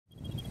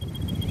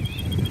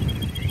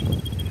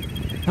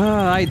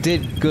I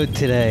did good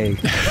today.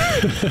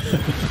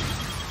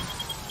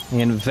 I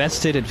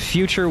invested in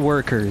future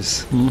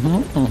workers.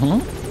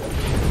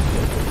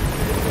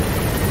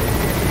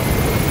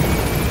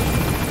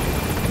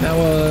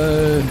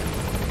 Now,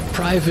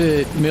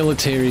 private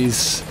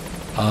militaries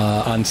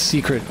on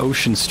secret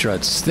ocean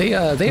struts, they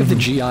have the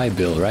GI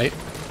Bill, right?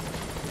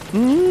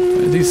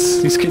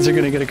 These kids are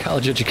gonna get a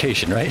college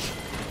education, right?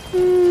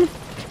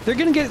 They're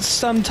gonna get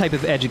some type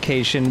of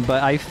education,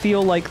 but I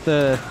feel like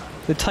the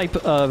type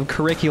of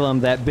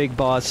curriculum that Big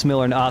Boss,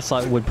 Miller, and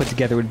Ocelot would put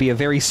together would be a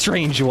very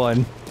strange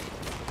one.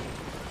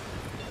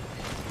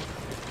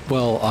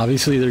 Well,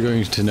 obviously they're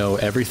going to know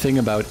everything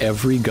about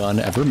every gun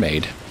ever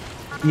made.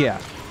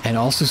 Yeah. And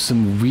also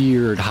some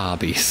weird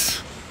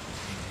hobbies.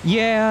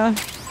 Yeah.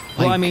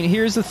 Well, I mean,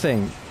 here's the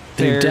thing.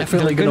 They're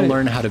definitely going to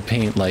learn how to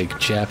paint, like,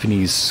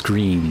 Japanese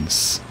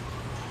screens.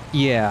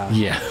 Yeah.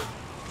 Yeah.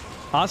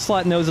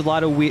 Ocelot knows a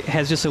lot of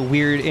has just a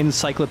weird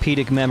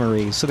encyclopedic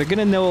memory, so they're going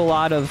to know a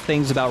lot of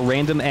things about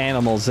random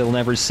animals they'll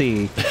never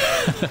see.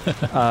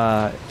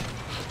 They're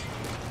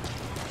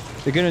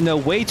going to know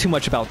way too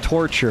much about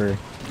torture.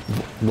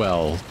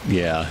 Well,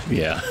 yeah.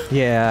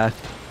 Yeah.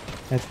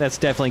 That's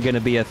definitely going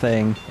to be a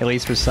thing, at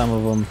least for some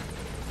of them.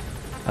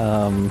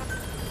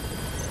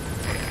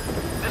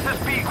 This is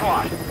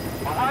Pequod.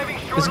 Arriving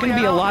shortly. There's going to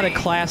be a lot of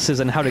classes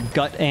on how to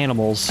gut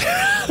animals.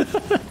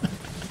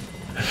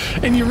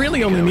 And you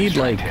really only need,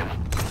 like,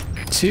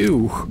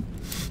 2.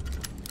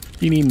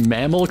 You need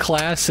mammal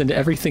class and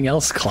everything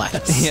else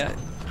class. Yeah.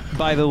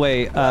 By the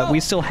way, we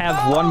still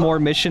have one more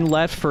mission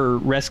left for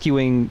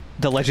rescuing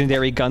the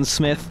legendary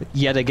gunsmith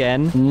yet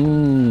again.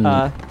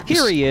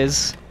 Here he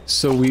is.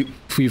 So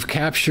we've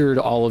captured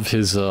all of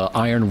his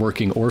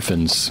iron-working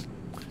orphans.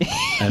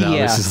 And now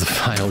this is the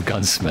final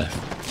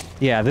gunsmith.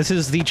 Yeah, this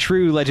is the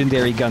true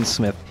legendary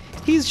gunsmith.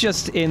 He's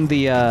just in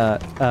the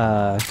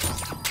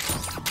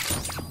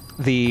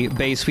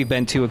base we've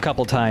been to a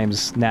couple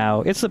times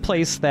now. It's the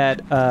place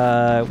that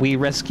we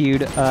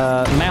rescued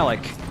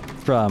Malik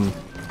from.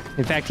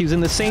 In fact, he was in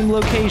the same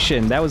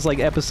location. That was like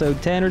episode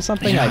 10 or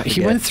something. Yeah,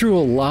 he went through a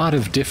lot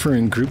of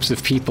different groups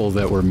of people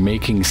that were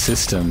making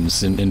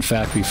systems. And in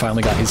fact, we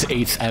finally got his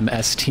 8th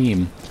MS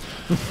team.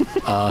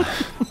 All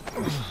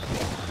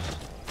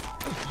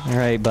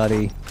right,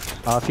 buddy.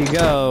 Off you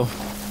go.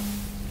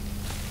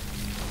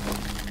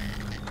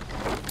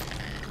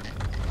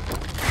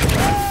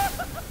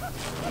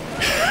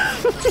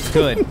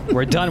 Good.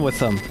 We're done with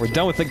them. We're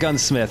done with the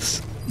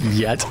gunsmiths.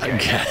 Yet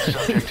again.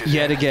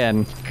 Yet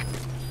again.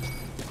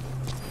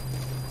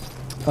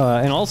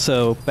 And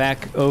also,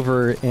 back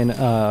over in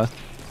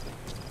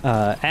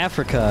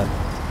Africa.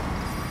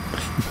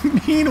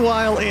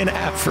 Meanwhile in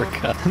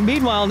Africa.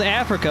 Meanwhile in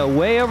Africa,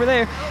 way over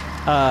there,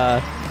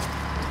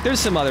 there's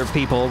some other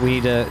people we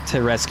need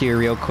to rescue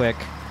real quick,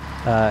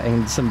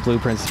 and some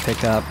blueprints to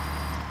pick up.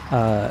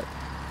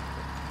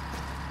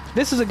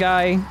 This is a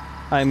guy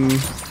I'm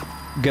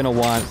gonna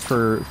want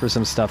for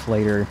some stuff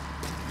later.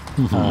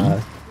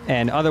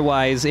 And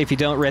otherwise, if you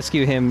don't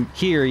rescue him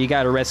here, you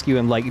gotta rescue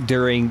him like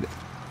during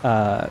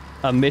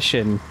a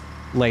mission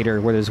later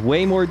where there's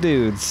way more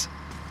dudes.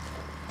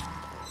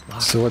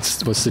 So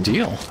what's the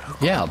deal?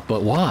 Yeah,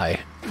 but why?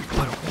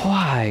 But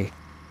why?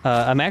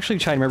 I'm actually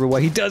trying to remember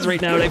what he does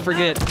right now and I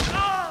forget.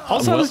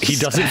 Also, well, he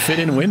doesn't fit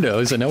in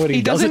windows. I know what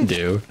he doesn't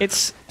do.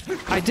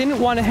 I didn't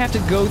want to have to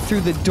go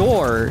through the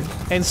door,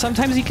 and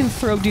sometimes he can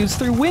throw dudes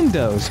through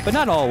windows, but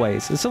not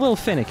always. It's a little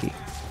finicky.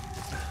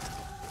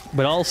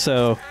 But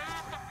also,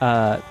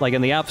 like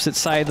on the opposite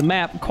side of the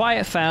map,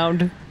 Quiet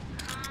found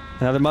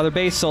another Mother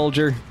Base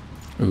soldier.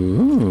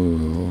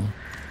 Ooh.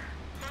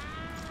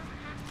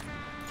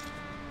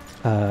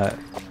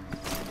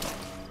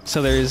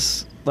 So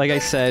there's, like I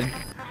said,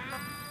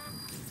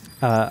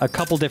 a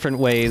couple different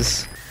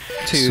ways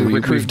to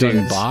recruit we've done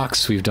dudes.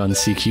 box, we've done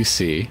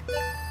CQC.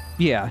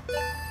 Yeah,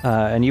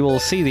 and you will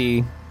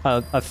see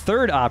a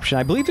third option.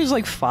 I believe there's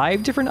like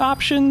 5 different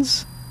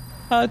options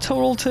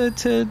total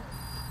to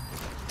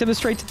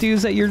demonstrate to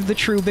dudes that you're the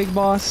true big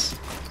boss.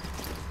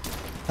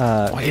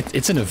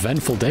 It's an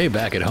eventful day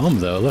back at home,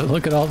 though.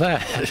 Look at all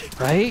that.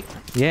 Right?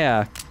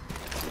 Yeah.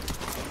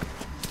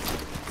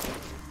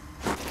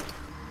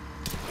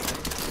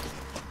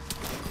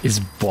 Is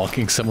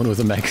balking someone with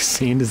a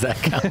magazine, does that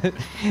count?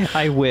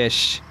 I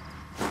wish.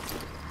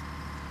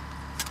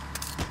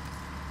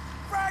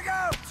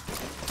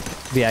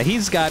 Yeah,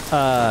 he's got,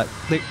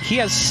 he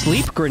has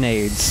sleep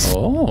grenades.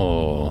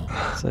 Oh.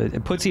 So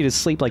it puts you to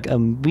sleep, like,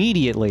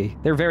 immediately.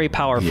 They're very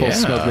powerful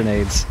smoke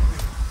grenades.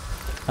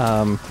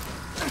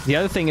 The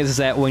other thing is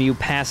that when you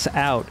pass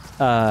out,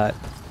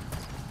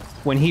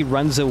 when he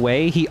runs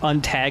away, he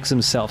untags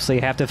himself, so you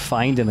have to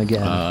find him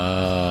again.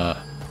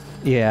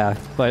 Yeah,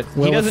 but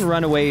he doesn't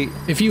run away.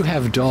 If you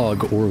have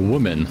dog or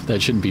woman,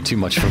 that shouldn't be too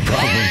much of a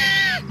problem.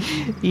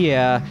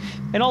 Yeah,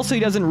 and also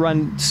he doesn't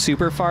run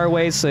super far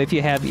away, so if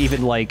you have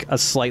even like a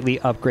slightly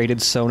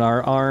upgraded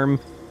sonar arm,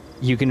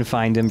 you can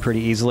find him pretty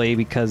easily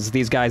because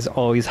these guys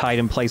always hide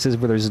in places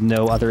where there's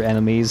no other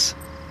enemies.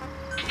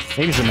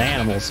 Maybe some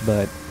animals,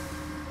 but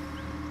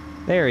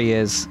there he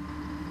is.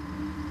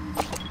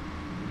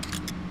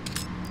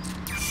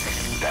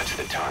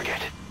 the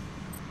target.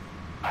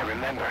 I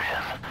remember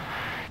him.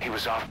 He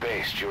was off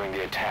base during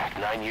the attack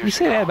 9 years ago. You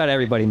say that about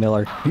everybody,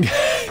 Miller.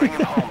 Bring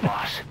him home,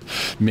 boss.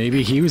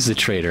 Maybe he was the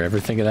traitor. Ever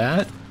think of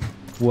that?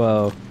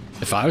 Whoa.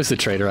 If I was the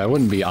traitor, I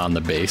wouldn't be on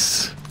the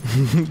base.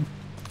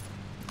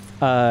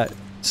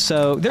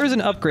 So there's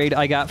an upgrade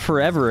I got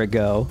forever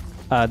ago.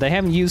 They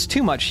haven't used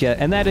too much yet,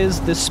 and that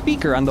is the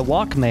speaker on the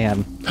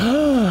Walkman.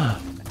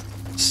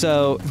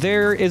 So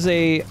there is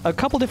a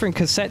couple different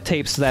cassette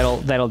tapes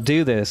that'll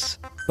do this,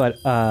 but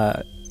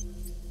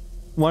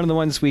one of the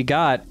ones we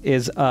got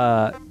is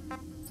Love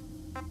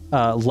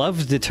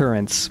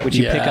Deterrence, which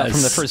you pick up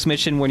from the first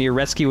mission when you're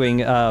rescuing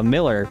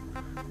Miller.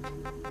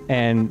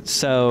 And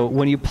so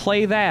when you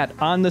play that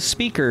on the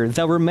speaker,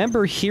 they'll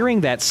remember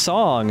hearing that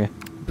song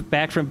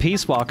back from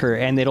Peace Walker,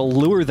 and it'll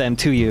lure them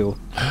to you.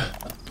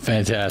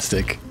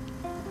 Fantastic.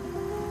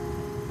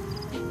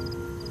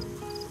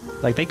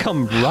 Like, they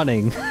come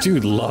running.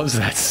 Dude loves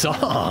that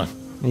song.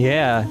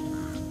 Yeah.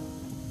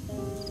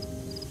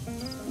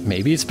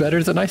 Maybe it's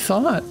better than I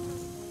thought.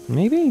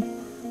 Maybe.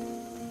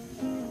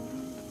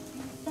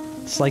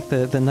 It's like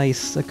the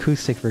nice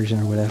acoustic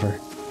version or whatever.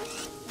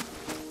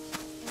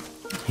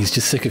 He's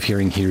just sick of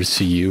hearing Here's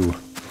to You.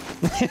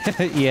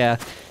 Yeah.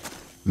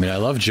 I mean, I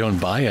love Joan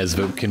Baez,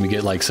 but can we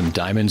get, like, some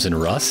Diamonds and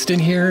Rust in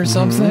here or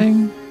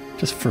something?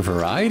 Just for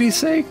variety's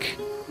sake?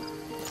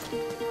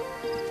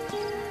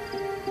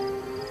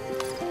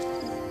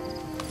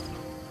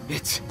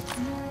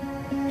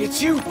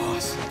 It's you,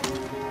 boss.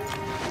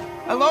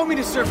 Allow me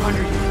to serve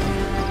under you.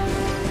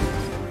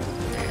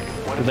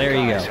 There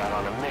you go. Out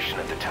on a mission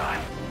at the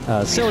time.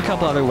 Still a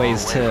couple other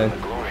ways to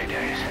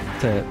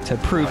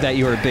prove that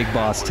you're a big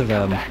boss to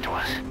them. Back to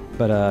us.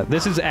 But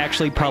this is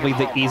actually probably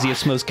the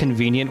easiest, most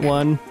convenient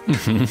one,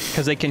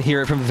 because they can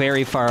hear it from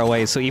very far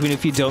away, so even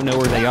if you don't know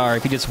where they are,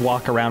 if you just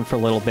walk around for a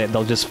little bit,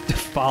 they'll just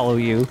follow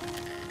you.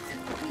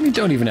 You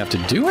don't even have to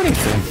do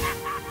anything.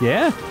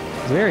 Yeah,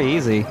 it's very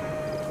easy.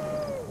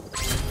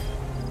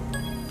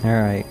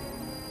 Alright.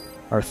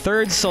 Our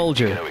third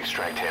soldier. Gotta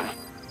extract him.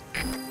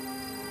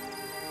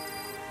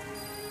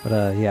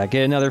 But yeah,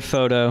 get another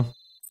photo.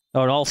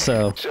 Oh, and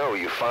also... So,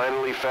 you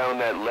finally found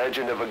that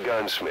legend of a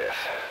gunsmith.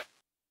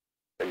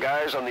 The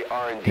guys on the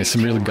R&D There's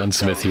some real team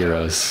gunsmith are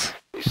heroes.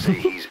 They say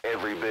he's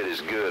every bit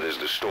as good as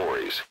the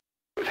stories.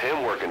 With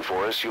him working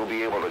for us, you'll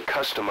be able to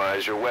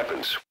customize your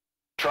weapons.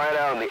 Try it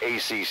out on the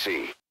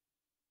ACC.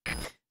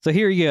 So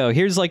here you go.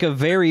 Here's like a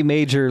very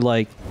major,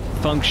 like,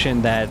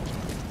 function that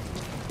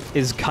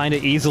is kind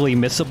of easily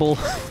missable.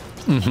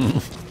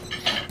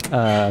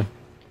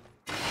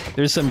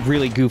 There's some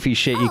really goofy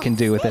shit you can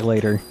do with it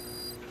later.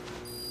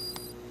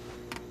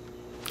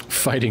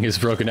 Fighting is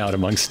broken out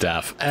among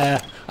staff.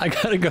 I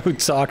gotta go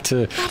talk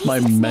to my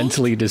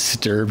mentally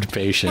disturbed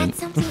patient. That's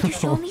something to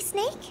show me,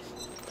 Snake?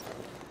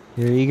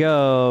 Here you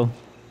go.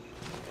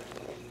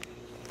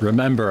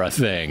 Remember a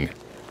thing.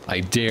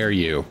 I dare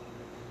you.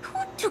 Who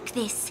took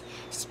this?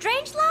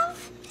 Strangelove?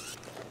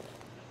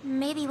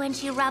 Maybe when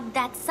she rubbed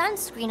that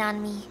sunscreen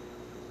on me.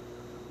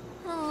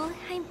 Oh,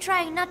 I'm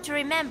trying not to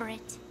remember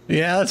it.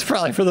 Yeah, that's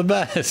probably for the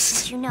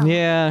best. You know,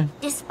 Yeah.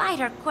 despite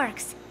her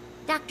quirks,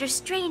 Dr.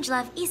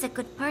 Strangelove is a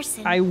good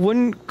person. I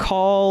wouldn't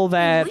call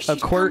that wish a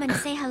you'd come quirk and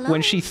say hello.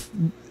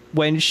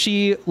 when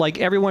she, like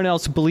everyone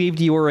else, believed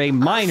you were a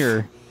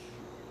minor.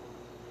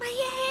 My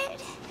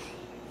head,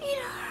 it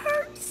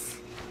hurts.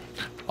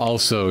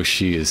 Also,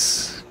 she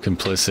is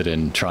complicit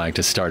in trying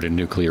to start a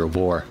nuclear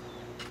war.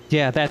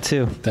 Yeah, that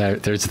too.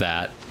 There's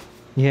that.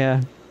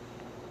 Yeah.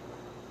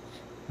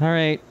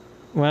 Alright.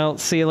 Well,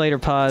 see you later,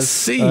 Paz.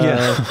 See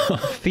ya.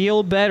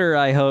 Feel better,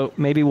 I hope.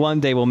 Maybe one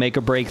day we'll make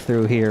a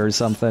breakthrough here or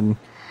something.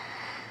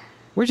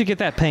 Where'd you get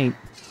that paint?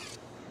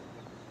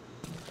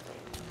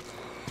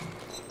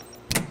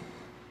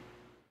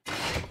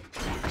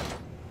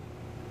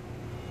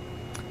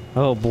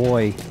 Oh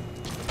boy.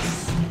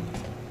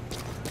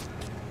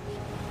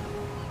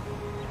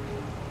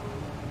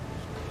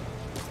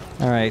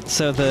 Alright,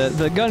 so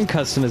the gun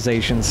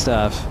customization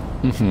stuff.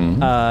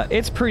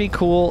 It's pretty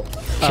cool.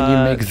 Can you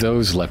make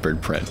those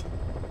leopard print?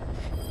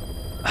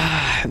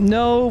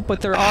 No,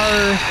 but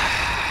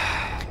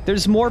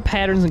there's more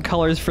patterns and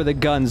colors for the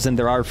guns than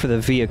there are for the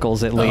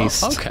vehicles, at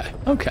least.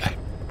 Oh, okay.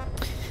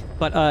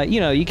 But,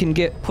 you know, you can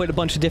put a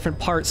bunch of different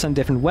parts on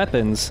different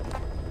weapons.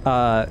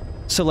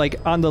 So,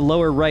 like, on the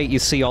lower right, you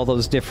see all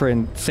those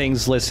different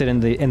things listed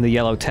in the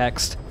yellow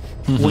text.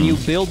 When you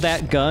build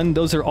that gun,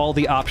 those are all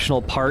the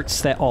optional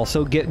parts that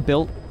also get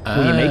built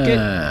when you make it.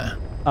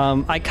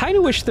 I kind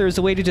of wish there was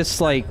a way to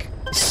just, like,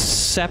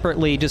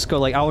 separately just go,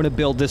 like, I want to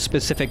build this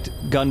specific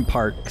gun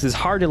part, because it's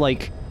hard to,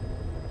 like,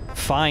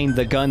 find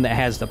the gun that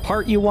has the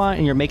part you want,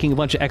 and you're making a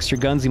bunch of extra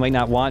guns you might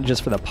not want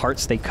just for the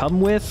parts they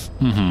come with.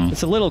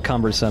 It's a little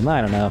cumbersome,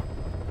 I don't know.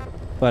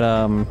 But,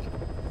 oh,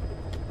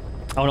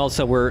 and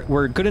also,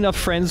 we're good enough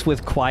friends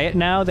with Quiet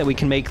now that we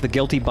can make the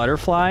Guilty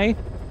Butterfly,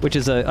 which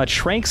is a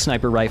Trank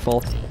sniper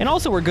rifle. And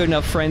also we're good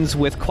enough friends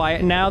with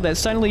Quiet now that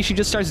suddenly she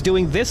just starts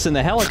doing this in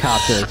the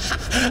helicopter.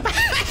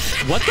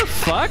 What the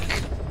fuck?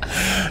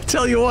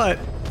 Tell you what,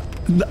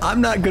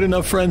 I'm not good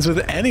enough friends with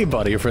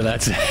anybody for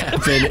that to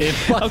happen in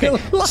my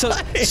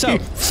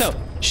life. So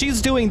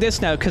she's doing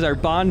this now because our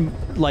bond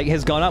like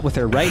has gone up with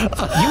her, right?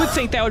 You would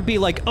think that would be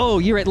like, oh,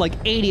 you're at like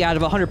 80 out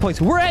of 100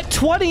 points. We're at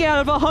 20 out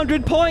of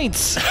 100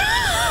 points.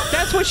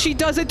 That's what she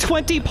does at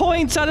 20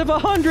 points out of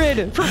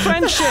 100 for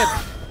friendship.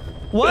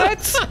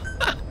 What?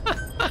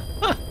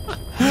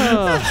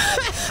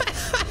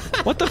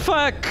 What the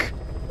fuck?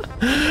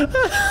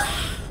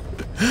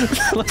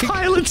 Like,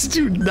 pilots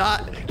do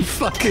not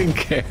fucking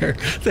care.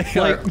 They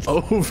are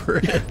over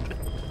it.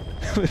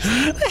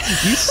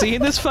 You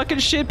seeing this fucking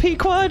shit,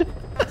 Pequod?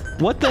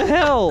 What the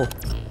hell?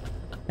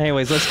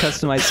 Anyways, let's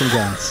customize some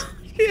guns.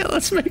 Yeah,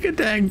 let's make a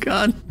dang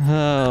gun.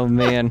 Oh,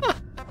 man.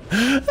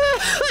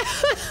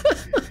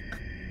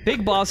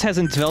 Big Boss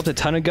hasn't developed a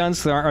ton of guns,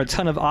 so there aren't a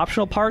ton of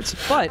optional parts,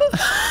 but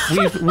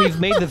we've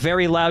made the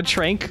very loud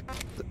Trank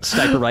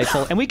sniper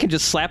rifle, and we can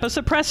just slap a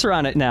suppressor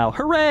on it now.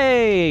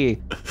 Hooray!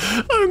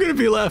 I'm gonna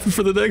be laughing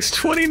for the next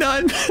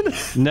 29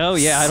 minutes. No,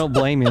 yeah, I don't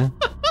blame you.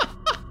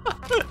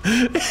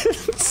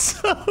 It's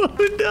so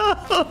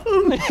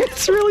dumb.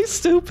 It's really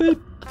stupid.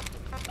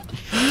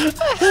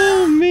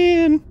 Oh,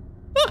 man.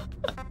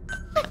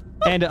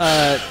 And,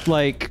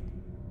 like,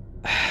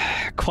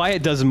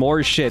 Quiet does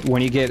more shit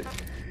when you get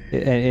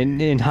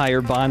in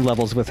higher bond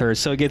levels with her,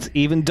 so it gets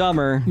even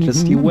dumber.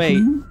 Just you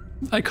wait.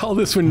 I call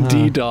this one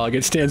D-Dog.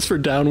 It stands for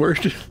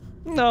downward.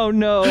 No,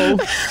 no.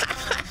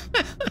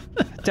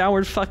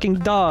 Downward fucking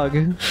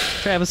dog.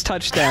 Travis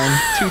touchdown.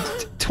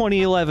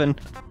 2011.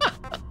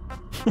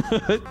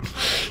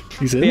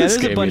 He's in this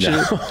game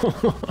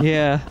now.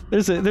 Yeah,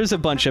 there's a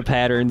bunch of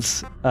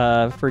patterns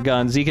for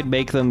guns. You can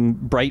make them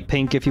bright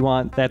pink if you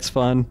want. That's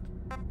fun.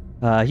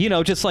 You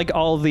know, just like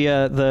all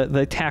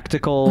the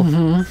tactical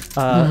pistols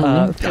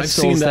I've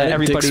seen that at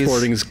everybody's Dick's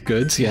Sporting's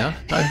Goods. Yeah.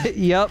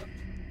 Yep.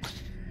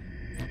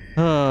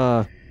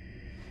 But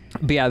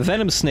yeah,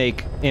 Venom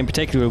Snake in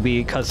particular will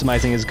be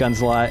customizing his guns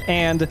a lot,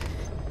 and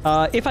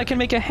if I can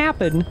make it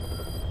happen,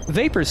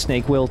 Vapor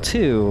Snake will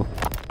too.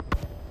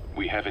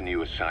 We have a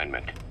new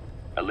assignment.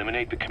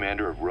 Eliminate the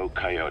commander of Rogue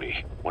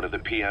Coyote, one of the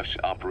PFs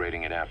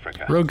operating in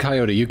Africa. Rogue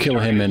Coyote, you kill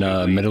him in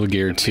Metal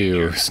Gear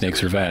 2,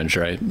 Snake's Revenge,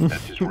 right?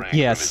 That's his rank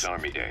Yes. from his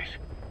army days.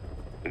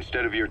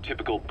 Instead of your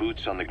typical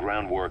boots on the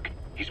ground work,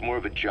 he's more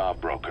of a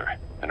job broker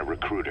and a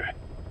recruiter.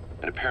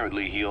 And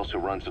apparently he also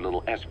runs a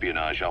little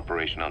espionage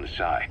operation on the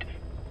side,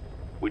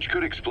 which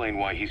could explain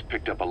why he's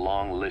picked up a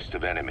long list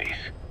of enemies.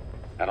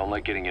 I don't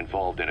like getting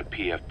involved in a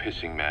PF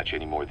pissing match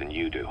any more than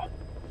you do.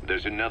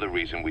 There's another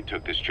reason we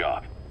took this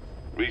job.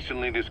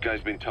 Recently, this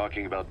guy's been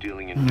talking about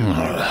dealing in nuclear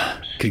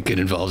arms. Could get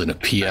involved in a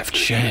PF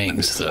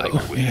Chang's, though.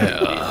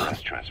 Yeah.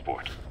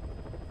 Transport.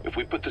 If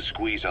we put the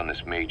squeeze on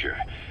this major,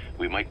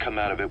 we might come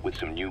out of it with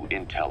some new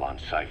intel on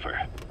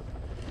Cypher.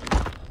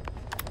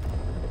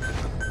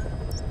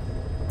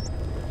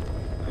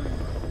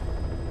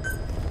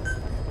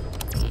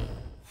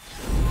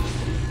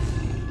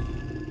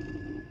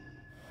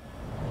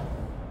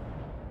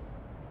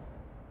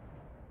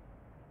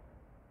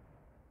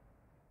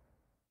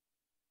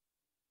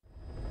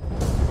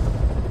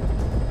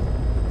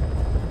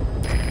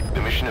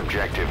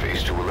 Objective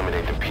is to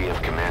eliminate the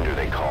PF commander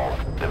they call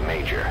the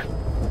Major.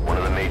 One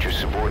of the Major's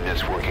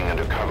subordinates working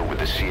undercover with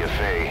the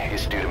CFA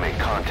is due to make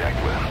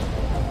contact with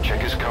him.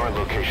 Check his current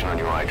location on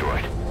your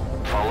iDroid.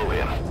 Follow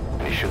him,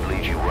 and he should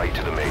lead you right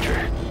to the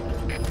Major.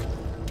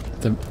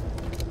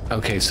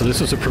 Okay, so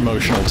this was a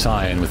promotional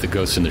tie-in with the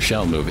Ghost in the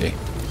Shell movie.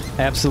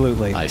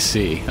 Absolutely. I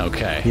see,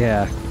 okay.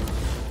 Yeah.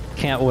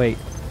 Can't wait.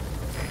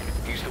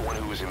 He's the one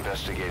who was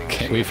investigating.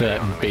 Can't wait for that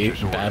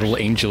Battle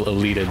Angel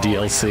Alita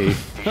DLC.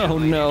 Oh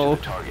no.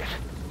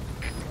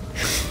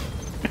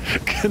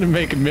 Gonna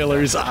make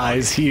Miller's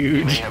eyes We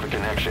huge. have a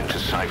connection to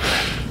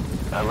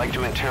Cypher. I'd like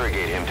to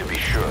interrogate him to be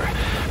sure,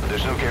 but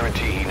there's no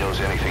guarantee he knows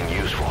anything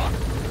useful.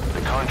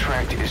 The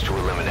contract is to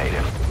eliminate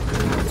him.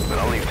 But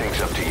I'll leave things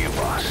up to you,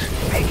 boss.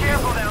 Be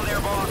careful down there,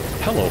 boss.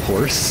 Hello,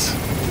 horse.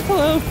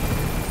 Hello.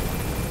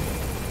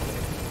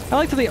 I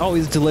like that they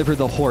always deliver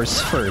the horse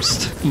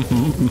first.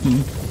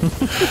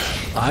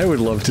 I would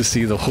love to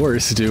see the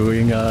horse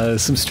doing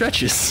some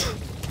stretches.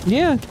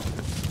 Yeah.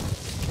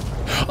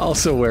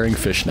 Also wearing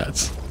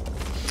fishnets.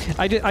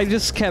 I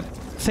just kept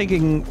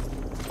thinking,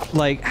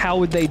 like, how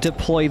would they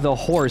deploy the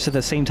horse at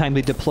the same time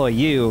they deploy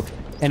you?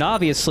 And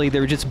obviously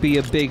there would just be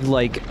a big,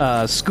 like,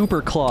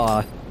 scooper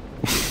claw,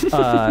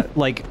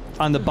 like,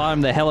 on the bottom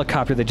of the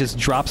helicopter that just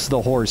drops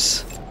the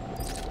horse.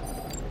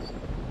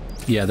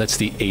 Yeah, that's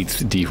the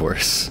 8th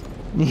D-horse.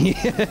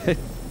 Yeah.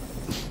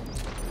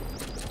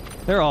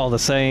 They're all the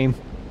same.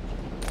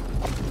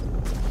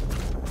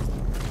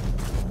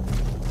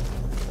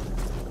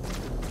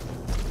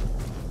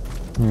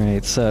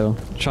 Alright, so,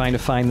 trying to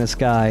find this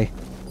guy.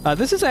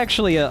 This is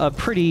actually a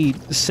pretty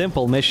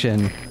simple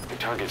mission. The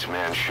target's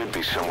man should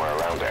be somewhere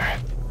around there.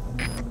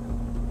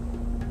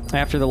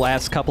 After the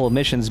last couple of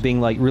missions being,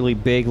 like, really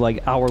big,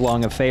 like,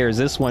 hour-long affairs,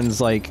 this one's,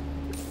 like,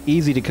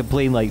 easy to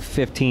complete in, like,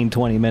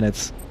 15-20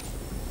 minutes.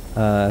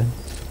 Of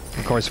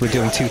course, we're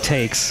doing 2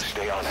 takes.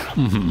 Stay on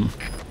him.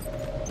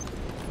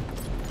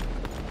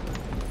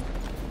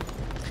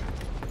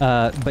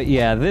 But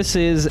yeah, this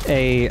is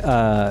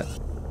a,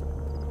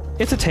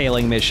 it's a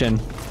tailing mission.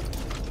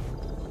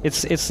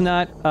 It's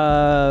not,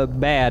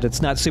 bad.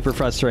 It's not super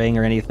frustrating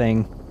or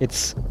anything.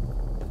 It's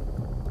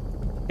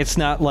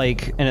not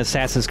like an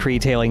Assassin's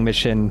Creed tailing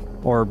mission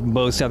or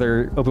most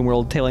other open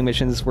world tailing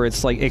missions where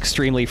it's like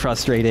extremely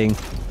frustrating,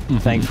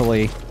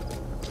 thankfully.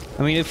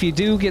 I mean, if you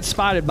do get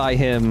spotted by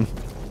him,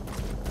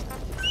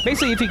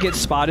 basically if you get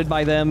spotted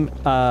by them,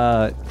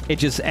 it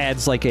just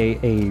adds like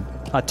a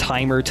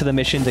timer to the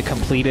mission to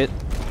complete it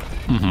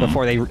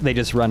before they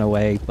just run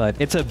away.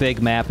 But it's a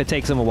big map. It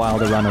takes them a while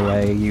to run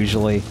away,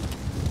 usually.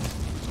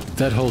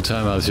 That whole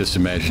time I was just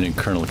imagining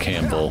Colonel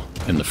Campbell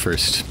in the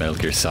first Metal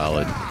Gear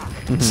Solid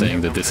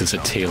saying that this is a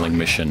tailing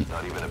mission.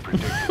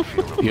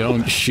 You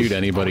don't shoot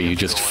anybody, you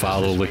just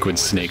follow Liquid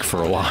Snake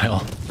for a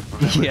while.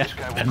 Yeah.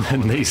 And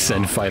then they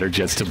send fighter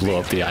jets to blow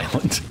up the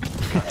island.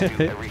 Do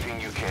everything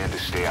you can to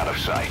stay out of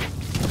sight.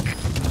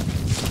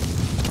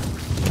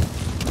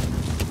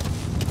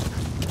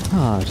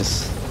 Oh,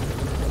 just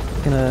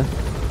gonna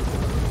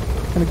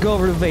go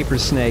over to Vapor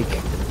Snake.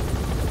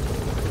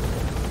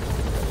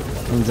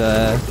 And,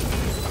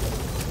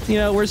 you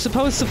know, we're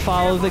supposed to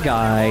follow the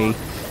guy.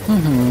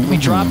 We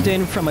dropped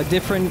in from a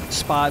different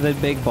spot than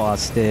Big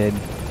Boss did.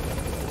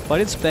 But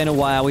it's been a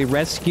while. We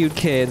rescued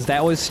kids.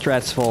 That was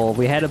stressful.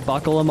 We had to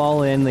buckle them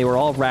all in. They were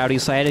all rowdy,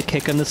 so I had to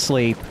kick them to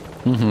sleep.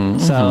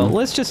 So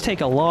let's just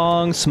take a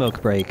long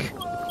smoke break.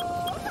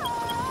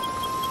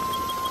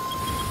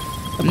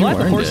 I'm glad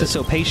the horse is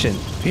so patient.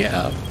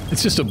 Yeah,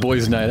 it's just a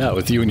boys' night out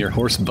with you and your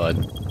horse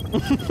bud.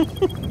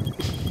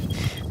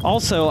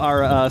 Also,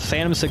 our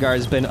Phantom cigar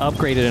has been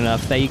upgraded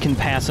enough that you can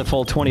pass a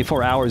full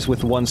 24 hours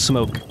with one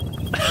smoke.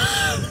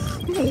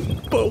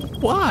 But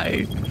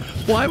why?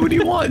 Why would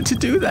you want to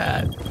do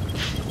that?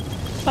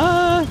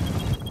 I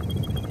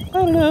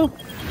don't know.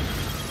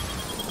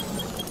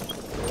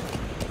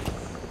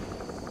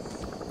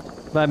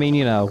 But I mean,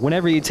 you know,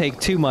 whenever you take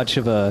too much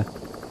of a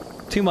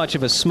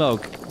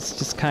smoke, it's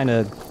just kind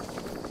of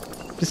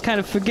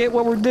forget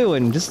what we're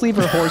doing. Just leave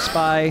our horse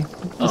by.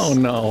 Oh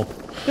no.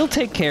 He'll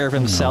take care of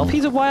himself.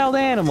 He's a wild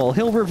animal.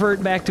 He'll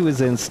revert back to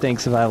his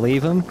instincts if I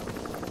leave him.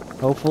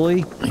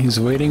 Hopefully. He's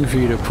waiting for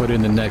you to put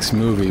in the next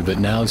movie, but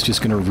now it's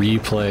just gonna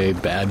replay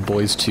Bad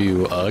Boys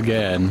 2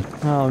 again.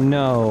 Oh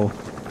no.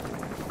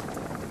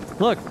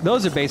 Look,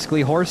 those are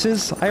basically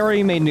horses. I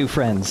already made new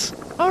friends.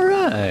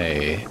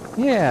 Alright.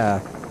 Yeah.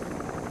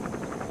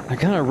 They're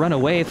gonna run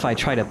away if I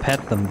try to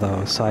pet them,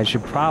 though, so I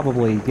should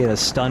probably get a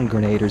stun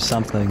grenade or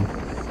something.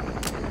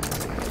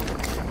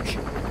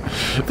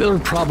 They're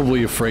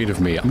probably afraid of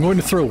me. I'm going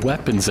to throw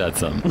weapons at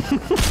them,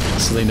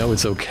 so they know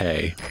it's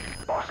okay.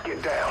 Boss,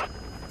 get down.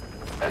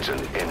 That's an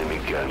enemy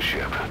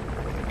gunship.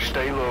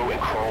 Stay low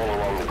and crawl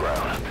along the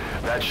ground.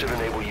 That should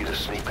enable you to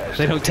sneak past.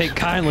 They don't take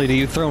kindly to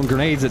you throwing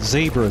grenades at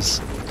zebras.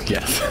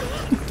 Yes.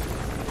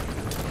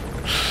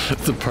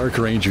 The park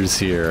rangers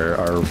here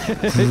are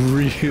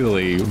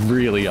really,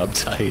 really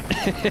uptight.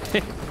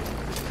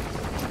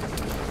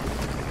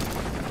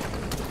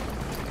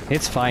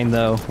 It's fine,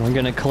 though. We're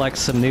gonna collect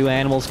some new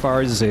animals for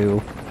our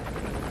zoo.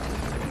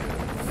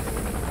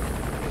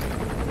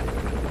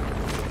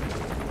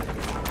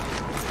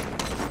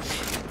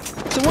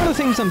 So one of the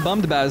things I'm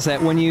bummed about is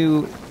that when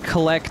you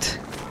collect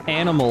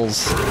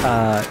animals,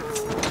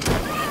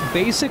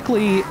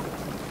 basically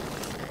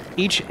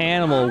each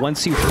animal,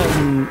 once you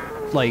pull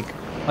like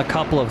a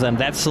couple of them,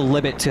 that's the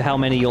limit to how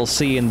many you'll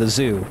see in the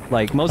zoo.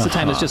 Like, most of the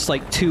time it's just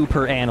like 2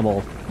 per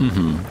animal.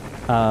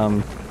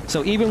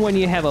 So even when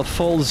you have a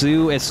full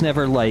zoo, it's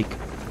never like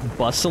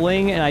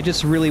bustling, and I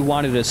just really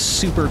wanted a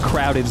super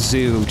crowded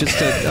zoo, just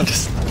a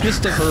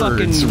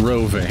Herds fucking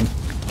roving.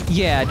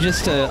 Yeah,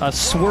 just a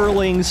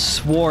swirling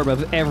swarm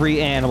of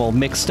every animal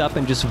mixed up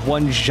in just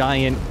one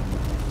giant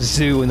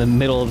zoo in the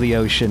middle of the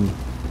ocean.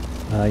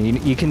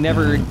 You can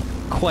never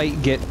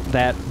quite get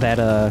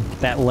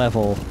that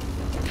level.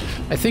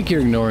 I think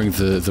you're ignoring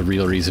the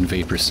real reason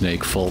Vapor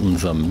Snake Fultoned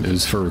them. It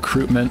was for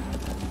recruitment.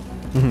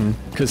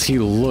 Because he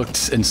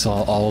looked and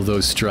saw all of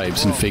those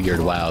stripes and figured,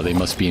 wow, they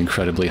must be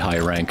incredibly high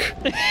rank.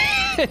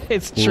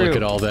 It's true. Look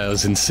at all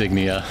those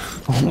insignia.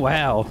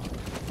 Wow.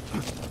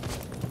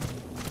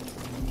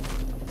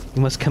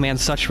 You must command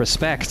such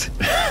respect.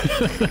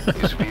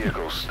 His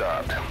vehicle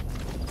stopped.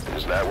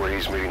 Is that where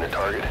he's meeting the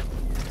target?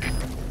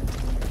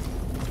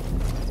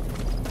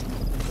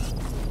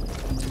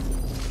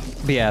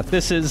 But yeah,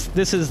 this is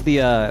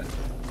the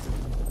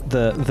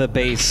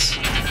base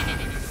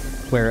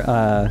where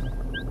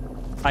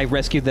I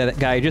rescued that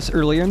guy just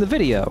earlier in the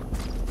video.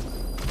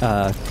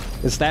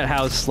 It's that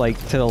house, like,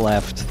 to the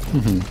left.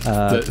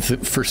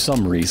 For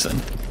some reason.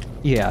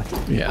 Yeah.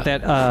 Yeah.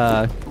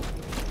 That,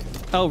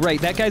 oh, right,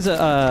 that guy's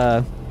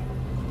a,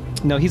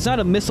 no, he's not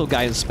a missile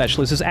guidance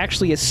specialist. There's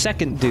actually a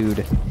second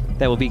dude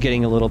that will be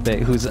getting a little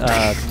bit, who's,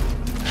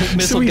 missile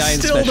So we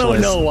guidance still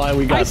specialist. don't know why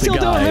we got I still the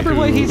guy don't remember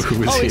what he's... who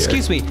was Oh, here.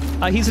 excuse me.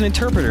 He's an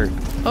interpreter.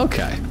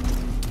 Okay.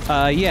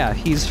 Yeah,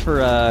 he's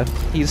for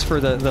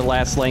the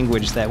last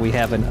language that we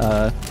haven't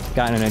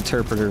gotten an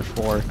interpreter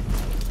for,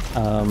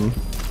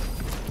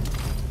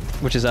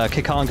 which is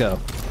Kikongo.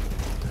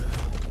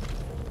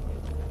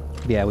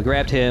 Yeah, we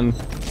grabbed him.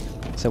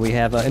 So we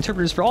have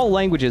interpreters for all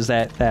languages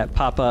that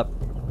pop up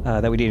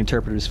that we need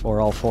interpreters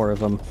for, all 4 of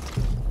them.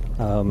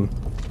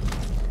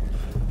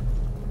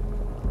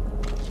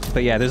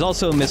 But yeah, there's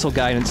also a missile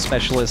guidance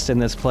specialist in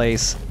this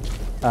place.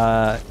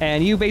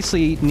 And you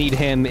basically need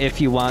him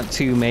if you want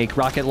to make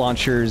rocket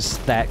launchers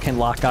that can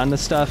lock on to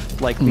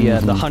stuff, like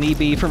the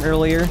honeybee from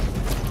earlier.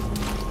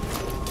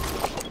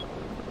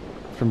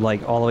 From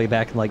like all the way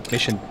back in like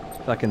mission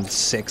fucking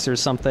 6 or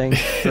something.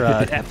 Or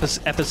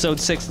episode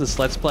 6 of this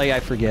Let's Play, I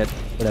forget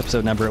what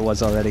episode number it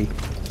was already.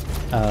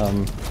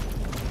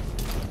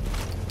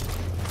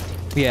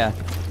 Yeah.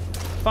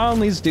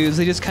 Following these dudes,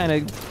 they just kind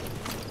of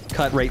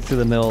cut right through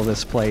the middle of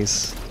this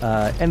place.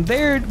 And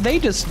they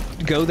just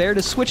go there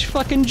to switch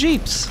fucking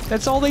jeeps.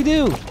 That's all they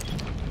do.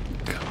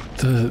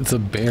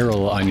 The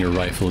barrel on your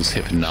rifle is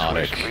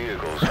hypnotic.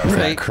 With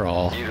that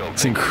crawl.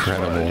 It's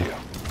incredible.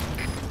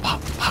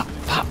 Pop, pop,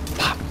 pop,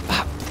 pop,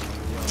 pop.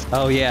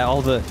 Oh yeah,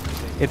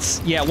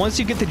 once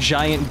you get the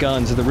giant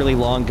guns or the really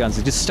long guns,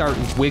 they just start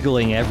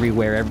wiggling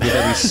everywhere with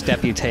every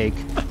step you take.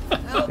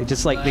 They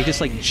just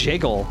like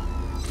jiggle.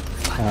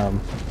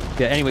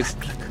 Yeah, anyways,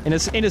 in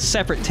a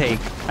separate take,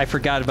 I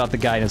forgot about the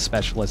guidance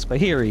specialist, but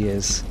here he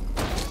is.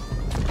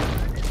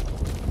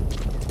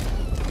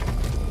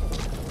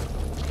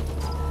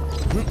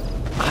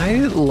 I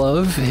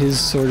love his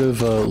sort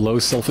of low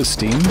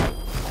self-esteem.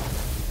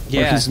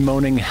 Yeah. Like he's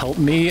moaning, help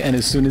me, and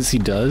as soon as he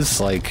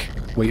does, like,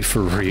 wait,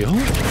 for real?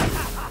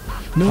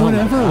 No one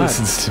ever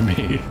listens to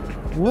me.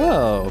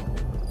 Whoa.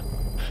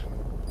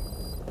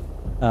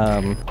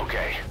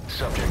 Okay,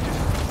 subject.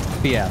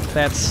 Yeah,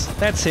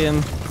 that's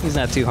him. He's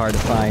not too hard to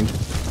find.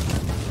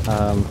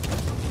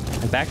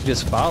 And back to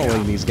just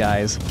following these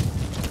guys.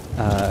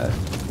 I'm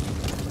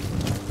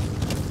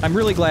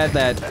really glad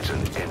that That's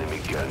an enemy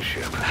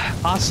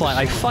gunship. Ocelot,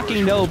 I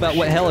fucking know about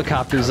what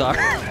helicopters are.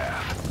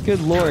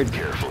 Good lord.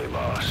 Carefully,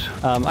 boss.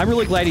 I'm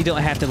really glad you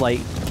don't have to, like,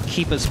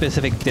 keep a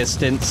specific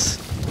distance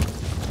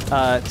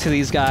to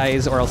these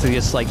guys, or else they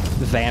just, like,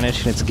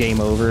 vanish and it's game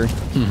over.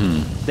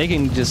 Mm-hmm. They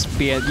can just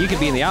be you can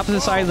be in the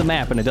opposite side of the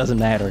map and it doesn't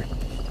matter.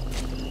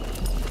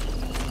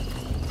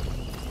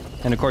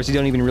 And of course, you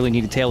don't even really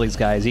need to tail these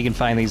guys. You can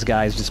find these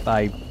guys just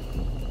by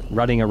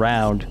running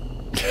around.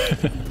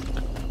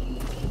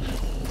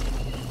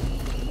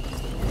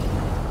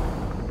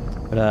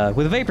 But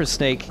with Vapor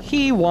Snake,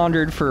 he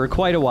wandered for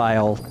quite a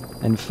while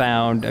and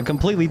found a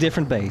completely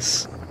different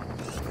base.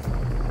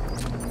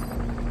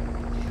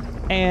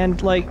 And,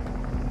 like,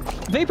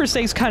 Vapor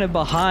Snake's kind of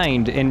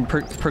behind in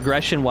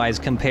progression-wise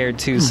compared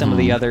to some of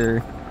the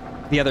other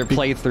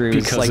playthroughs.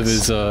 Because like, of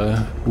his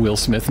Will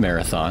Smith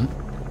marathon.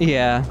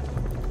 Yeah.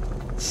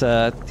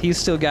 He's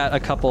still got a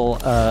couple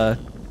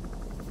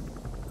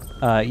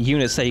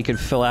units that you could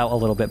fill out a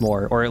little bit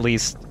more, or at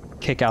least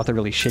kick out the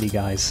really shitty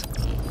guys.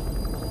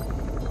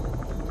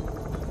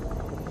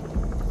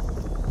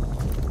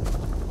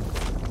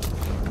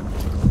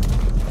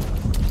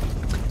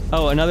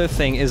 Oh, another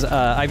thing is,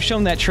 I've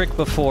shown that trick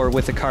before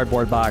with the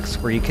cardboard box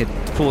where you could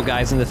fool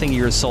guys into thinking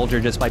you're a soldier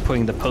just by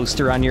putting the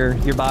poster on your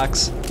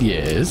box.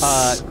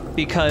 Yes.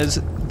 Because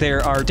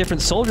there are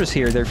different soldiers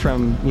here. They're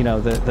from, you know,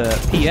 the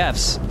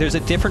PFs. There's a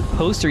different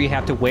poster you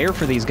have to wear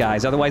for these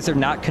guys, otherwise they're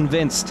not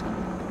convinced.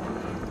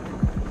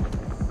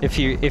 If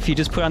you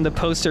just put on the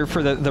poster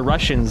for the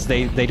Russians,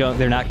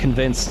 they're not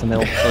convinced and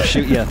they'll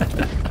shoot you.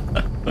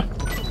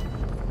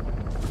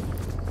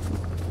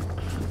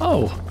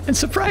 Oh, and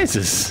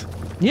surprises.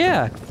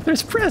 Yeah.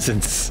 There's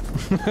presents.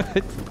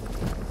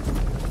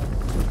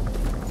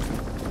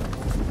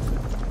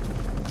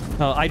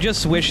 Oh, I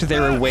just wish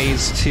there were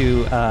ways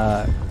to,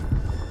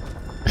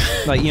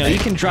 like, you know, you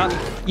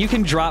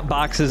can drop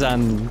boxes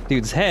on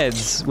dudes'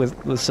 heads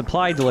with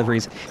supply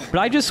deliveries,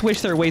 but I just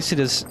wish there were ways to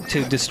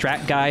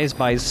distract guys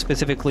by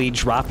specifically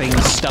dropping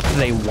stuff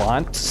they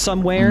want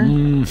somewhere.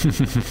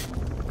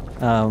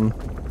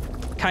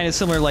 Kind of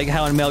similar like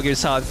how in Metal Gear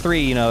Solid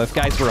 3, you know, if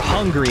guys were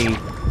hungry,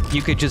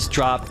 you could just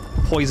drop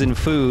poison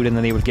food and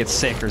then they would get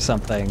sick or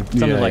something.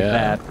 Something like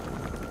that.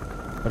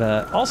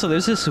 But also,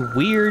 there's this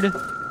weird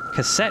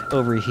cassette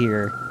over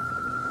here.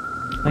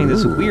 Making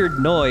this weird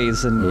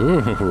noise,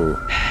 and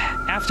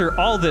after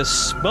all this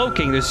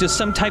smoking, there's just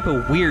some type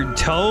of weird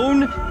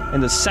tone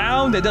and the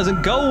sound that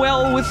doesn't go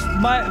well with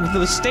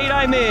the state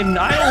I'm in.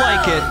 I don't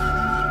like it.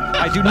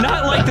 I do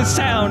not like the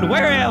sound.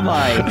 Where am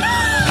I?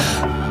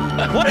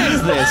 What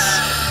is this?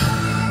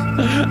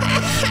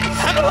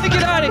 How do I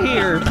get out of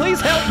here?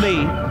 Please help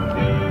me.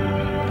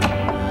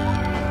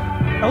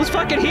 I was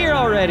fucking here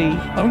already.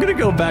 I'm gonna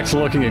go back to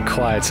looking at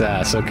Quiet's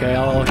ass, okay?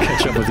 I'll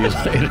catch up with you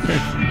later.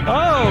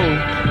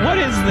 Oh, what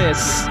is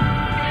this?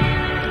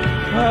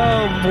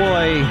 Oh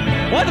boy.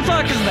 What the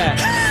fuck is that?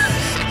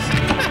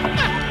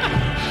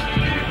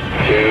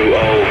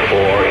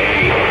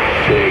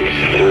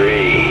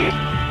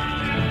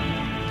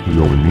 204863.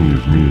 The only me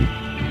is me.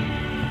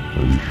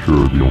 Are you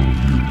sure the only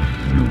you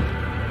is you?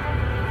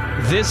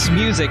 This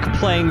music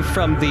playing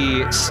from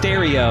the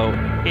stereo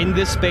in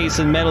this base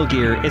in Metal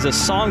Gear is a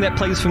song that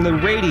plays from the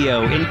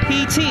radio in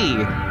PT,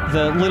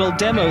 the little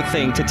demo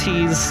thing to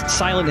tease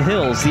Silent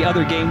Hills, the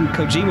other game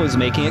Kojima was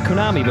making at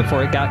Konami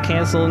before it got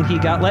canceled and he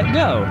got let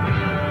go.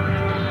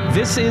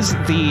 This is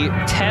the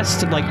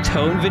test, like,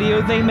 tone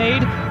video they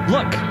made.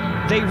 Look,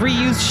 they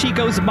reused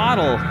Shiko's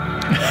model.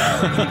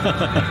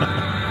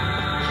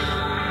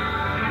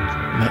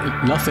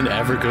 Nothing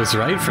ever goes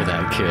right for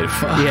that kid.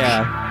 Fuck.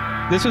 Yeah.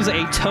 This was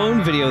a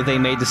tone video they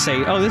made to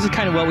say, oh, this is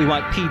kind of what we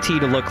want PT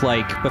to look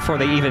like before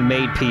they even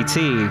made PT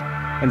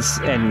and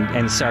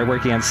started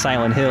working on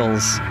Silent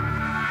Hills.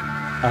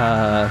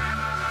 But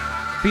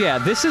yeah,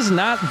 this is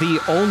not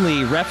the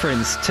only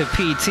reference to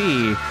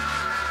PT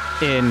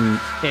in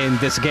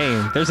this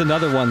game. There's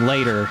another one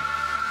later.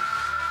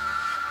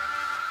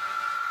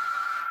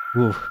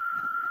 Ooh.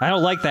 I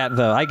don't like that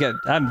though.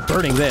 I'm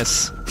burning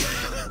this.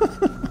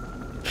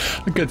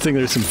 A good thing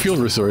there's some fuel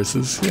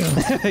resources.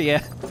 Yeah.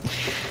 Yeah.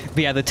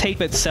 But yeah, the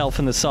tape itself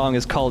in the song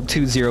is called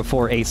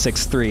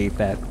 204863,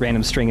 that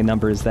random string of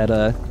numbers that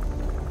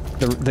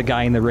the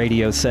guy in the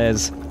radio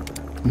says.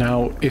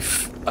 Now,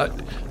 if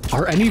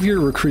are any of your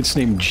recruits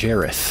named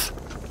Jareth?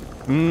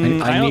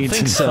 I don't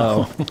think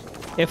so.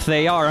 If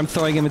they are, I'm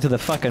throwing them into the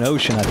fucking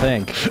ocean, I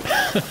think.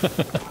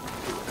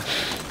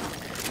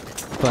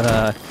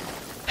 But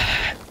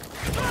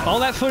all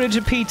that footage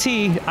of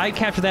PT, I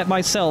captured that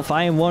myself.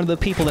 I am one of the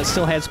people that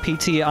still has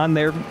PT on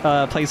their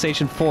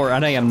PlayStation 4,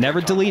 and I am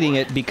never deleting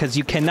it because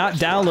you cannot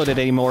download it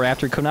anymore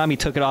after Konami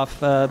took it off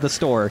the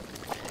store.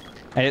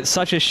 And it's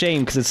such a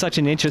shame because it's such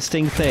an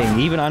interesting thing,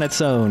 even on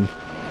its own.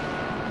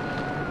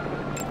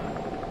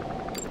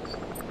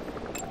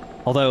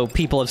 Although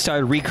people have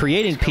started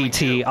recreating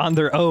PT on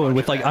their own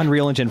with like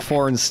Unreal Engine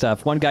 4 and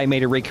stuff. One guy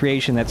made a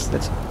recreation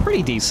that's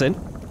pretty decent.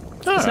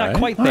 It's not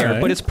quite there,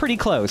 but it's pretty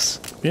close.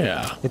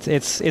 Yeah.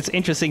 It's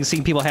interesting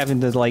seeing people having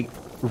to like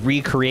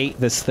recreate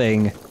this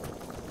thing.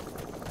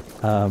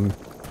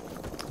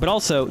 But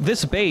also,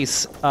 this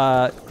base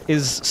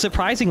is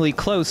surprisingly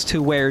close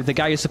to where the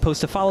guy you're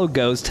supposed to follow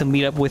goes to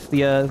meet up with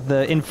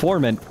the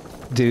informant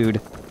dude.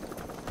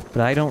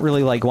 But I don't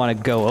really like want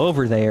to go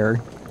over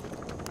there.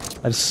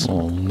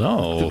 Oh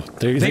no,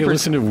 they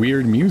listen to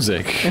weird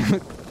music.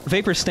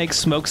 Vapor Snake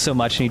smokes so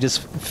much and he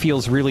just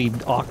feels really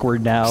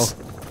awkward now.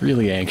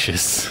 Really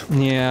anxious.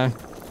 Yeah.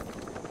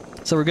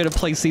 So we're going to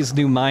place these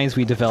new mines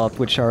we developed,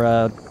 which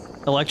are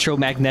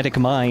electromagnetic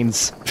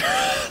mines.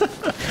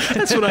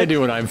 That's what I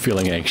do when I'm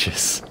feeling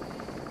anxious.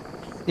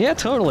 Yeah,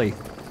 totally.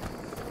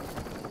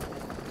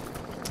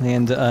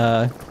 And, you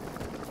know,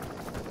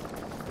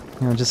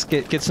 just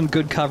get some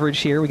good coverage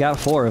here. We got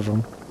 4 of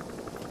them.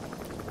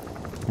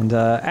 And,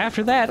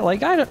 after that,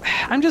 like,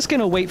 I'm just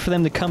gonna wait for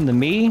them to come to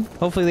me.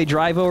 Hopefully they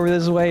drive over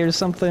this way or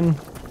something.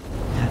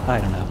 I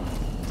don't know.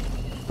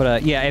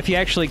 But, yeah, if you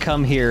actually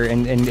come here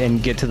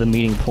and get to the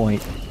meeting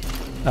point,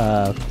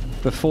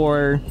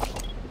 before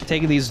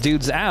taking these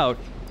dudes out,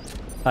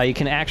 you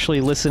can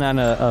actually listen on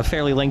a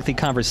fairly lengthy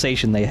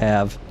conversation they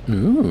have.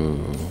 Ooh.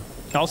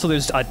 Also,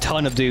 there's a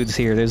ton of dudes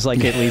here. There's,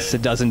 like, at least a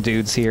dozen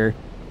dudes here.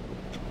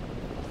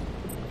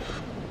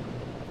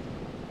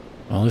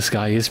 Well, this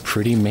guy is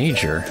pretty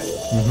major.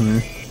 Mm-hmm.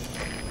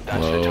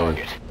 That's the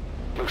target.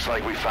 Looks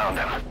like we found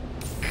him.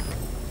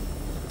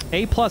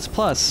 A++.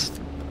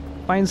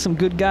 Find some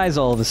good guys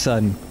all of a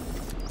sudden.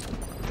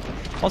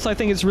 Also, I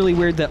think it's really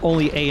weird that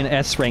only A and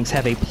S ranks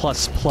have a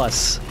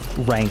 ++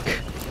 rank.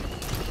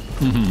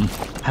 Mm-hmm.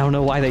 I don't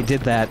know why they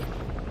did that.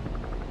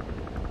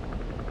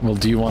 Well,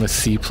 do you want a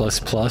C++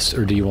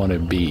 or do you want a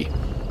B?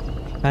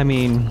 I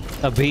mean,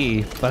 a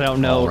B, but I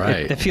don't know.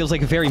 Right. It feels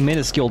like a very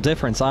minuscule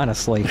difference,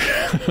 honestly.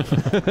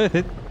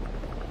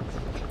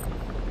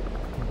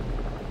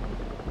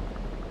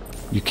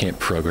 You can't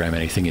program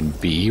anything in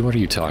B? What are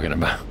you talking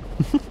about?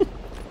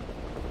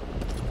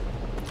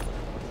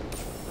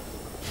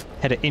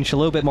 Had to inch a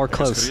little bit more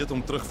close. Gereed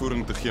om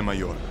terugvoering te gee,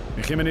 Major.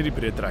 En gee my net die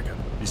breedtrekker.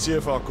 Die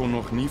CFA kon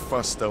nog nie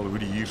vasstel hoe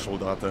die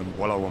huursoldate in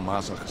Walla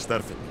Wamasa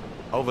gesterf het nie.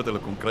 Al wat hulle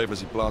kon kry was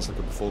die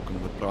plaaslike bevolking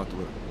wat praat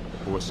oor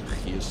bose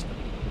geeste.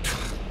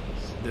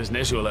 Dis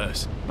net so hulle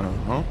is.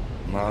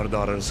 Maar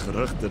daar is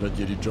gerugte dat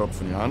jy die job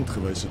van die hand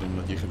gewys het en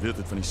dat jy geweet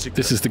het van die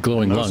siekte. This is the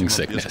glowing lung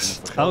sickness.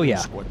 Oh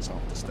ja.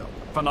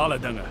 Van alle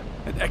dinge.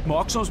 En ek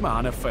maak soms my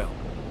hande vuil.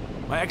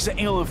 Maar ek's 'n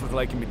engel in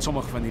vergelyking met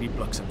sommige van hierdie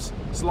bliksems.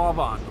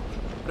 Slawehandel.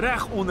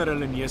 Reg onder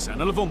hulle neuse en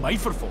hulle wil my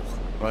vervolg.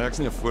 Maar ek's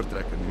nie 'n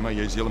voortrekker nie, maar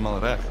jy's heeltemal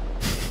reg.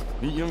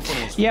 Nie een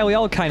van ons. Yeah, we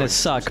all kind of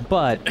suck,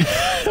 but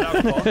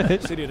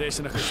Sê die res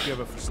in 'n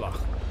geskrewe verslag.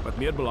 Wat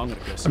meer belangrik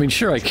is. I mean,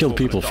 sure, I kill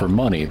people for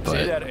money, but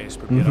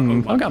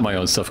I've got my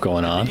own stuff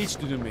going on. Iets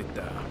te doen met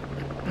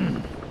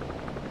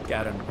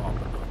Karen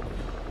Bomber.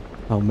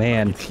 oh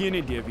man, Geen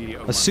idee wie die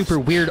ou a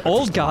super weird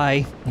old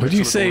guy. Would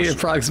you say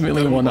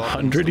approximately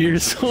 100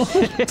 years old?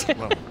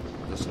 Wel,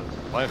 dis 'n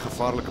baie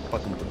gevaarlike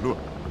pad om te loop.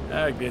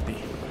 Ja, ek weet nie.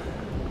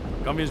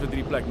 Kan wees wat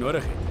hierdie plek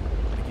nodig het.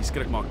 Bietjie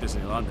skrik maak tussen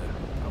die lande.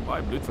 Kan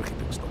baie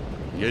bloedvergieting stop.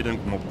 Jy dink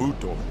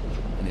Mobutu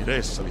en die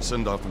res sal die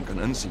sin daarvan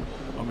kan insien.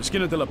 Maar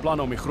miskien het hulle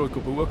planne om die groot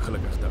koppe ook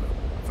gelukkig te hou.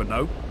 Vir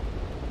nou,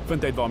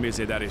 vind uit waarmee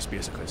ZRS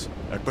besig is.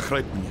 Ek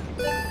begryp meneer.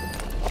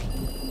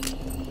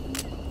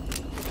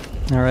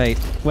 Alright.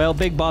 Well,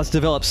 Big Boss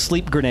developed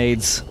sleep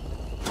grenades.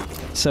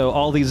 So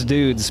all these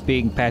dudes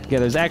being packed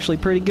together is actually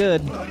pretty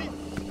good.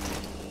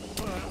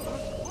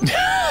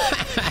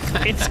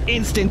 It's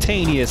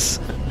instantaneous.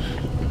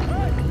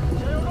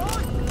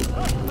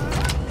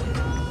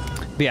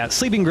 But yeah,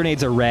 sleeping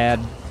grenades are rad.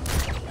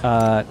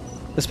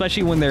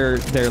 Especially when they're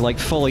like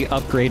fully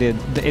upgraded.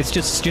 It's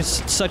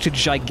just such a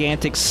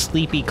gigantic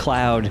sleepy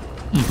cloud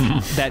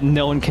that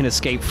no one can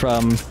escape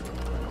from.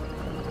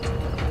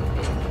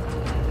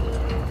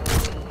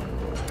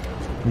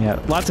 Yeah,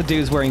 lots of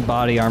dudes wearing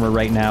body armor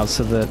right now,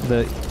 so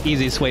the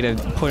easiest way to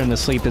put him to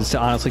sleep is to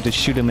honestly just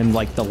shoot him in,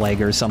 like, the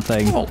leg or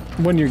something. Well,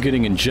 when you're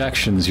getting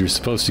injections, you're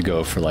supposed to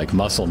go for, like,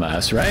 muscle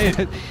mass, right?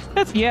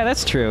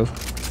 That's true.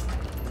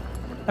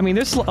 I mean,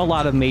 there's a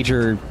lot of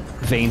major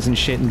veins and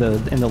shit in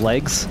the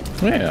legs.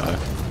 Yeah.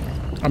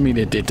 I mean,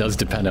 it does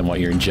depend on what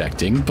you're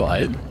injecting,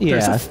 but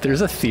yeah.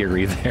 there's a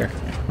theory there.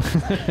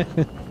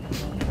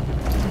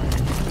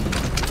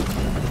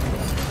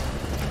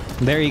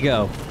 There you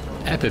go.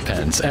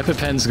 EpiPens.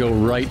 EpiPens go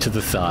right to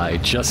the thigh,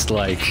 just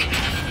like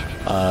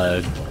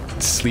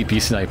sleepy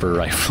sniper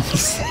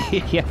rifles.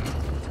 Yeah.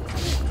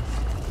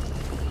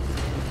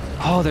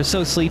 Oh, they're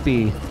so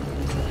sleepy.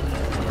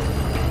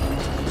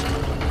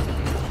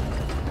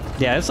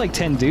 Yeah, it's like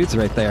 10 dudes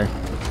right there.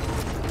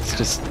 It's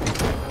just...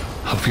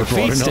 Hope you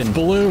brought enough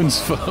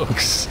balloons,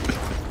 folks.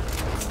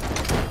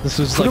 This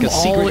was Put like them a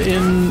secret... all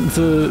in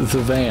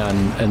the van,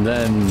 and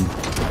then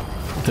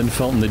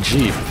felt in the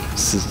Jeep.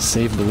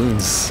 Save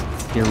balloons.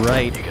 You're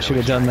right. Should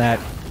have done that.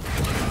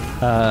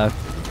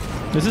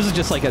 This is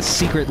just like a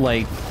secret,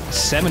 like,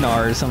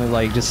 seminar or something,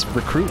 like, just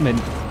recruitment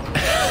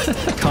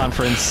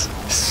conference.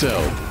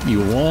 So,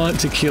 you want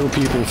to kill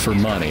people for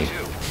money,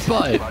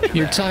 but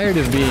you're tired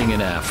of being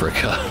in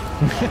Africa.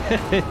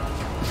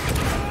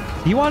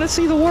 You want to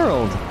see the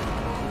world.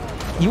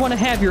 You want to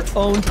have your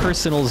own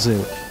personal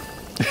zoo.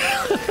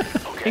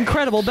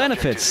 Incredible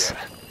benefits.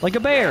 Like a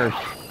bear.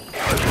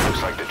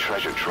 Looks like the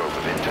treasure trove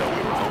of intel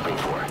we were hoping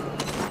for.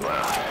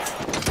 Well,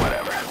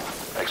 whatever.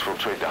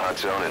 Exfiltrate the hot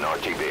zone and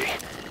RTB.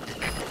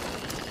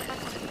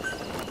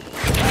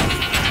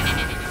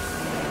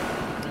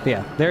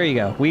 Yeah, there you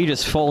go. We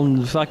just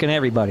full fucking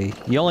everybody.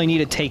 You only need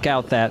to take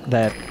out that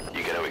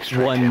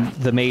one,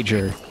 the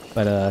major.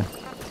 But,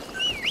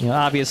 you know,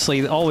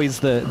 obviously, always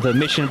the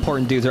mission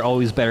important dudes are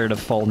always better to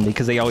Fulton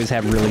because they always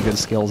have really good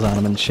skills on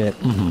them and shit.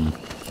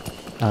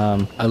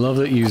 I love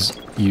that you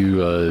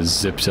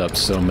zipped up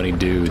so many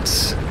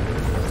dudes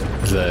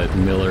that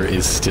Miller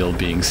is still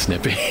being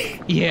snippy.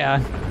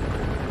 Yeah.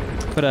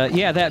 But,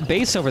 yeah, that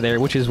base over there,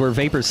 which is where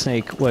Vapor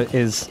Snake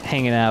is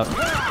hanging out.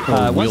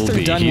 Once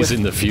they're done He's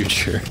in the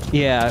future.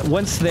 Yeah,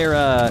 once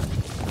they're,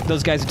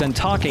 those guys are done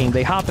talking,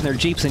 they hop in their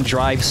Jeeps and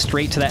drive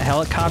straight to that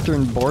helicopter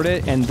and board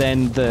it, and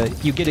then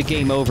you get a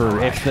game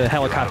over if the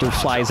helicopter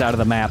flies out of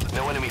the map.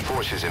 No enemy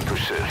forces in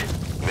pursuit.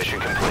 Mission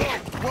complete.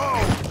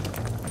 Whoa!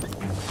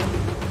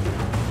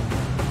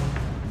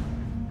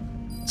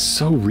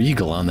 So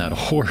regal on that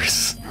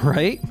horse.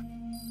 Right?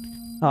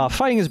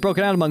 Fighting has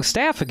broken out among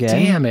staff again.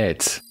 Damn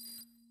it.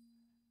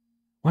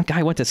 One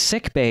guy went to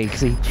sick bay because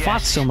he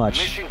fought so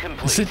much.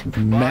 Is it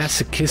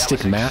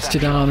masochistic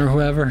mastodon or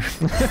whoever?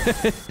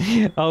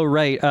 Oh,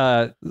 right.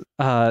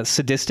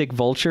 Sadistic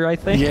vulture, I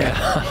think?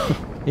 Yeah.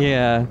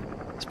 Yeah.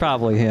 It's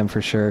probably him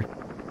for sure.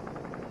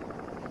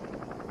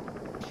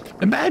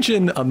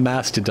 Imagine a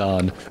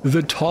mastodon,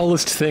 the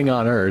tallest thing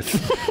on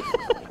Earth.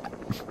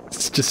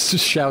 It's just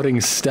shouting,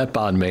 "Step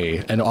on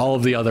me," and all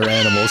of the other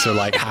animals are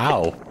like,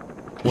 "How?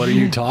 What are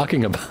you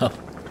talking about?"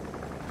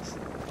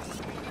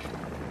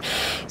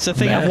 It's the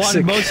thing I've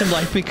wanted most in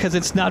life because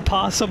it's not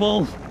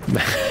possible.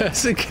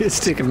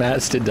 Masochistic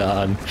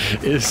mastodon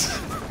is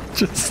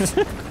just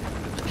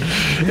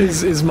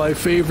is my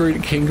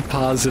favorite kink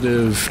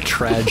positive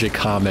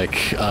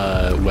tragicomic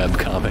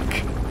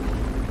webcomic.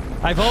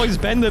 I've always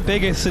been the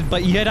biggest,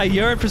 but yet I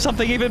yearn for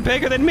something even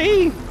bigger than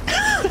me.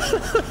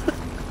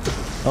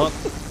 Oh,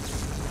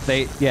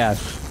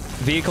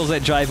 vehicles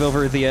that drive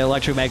over the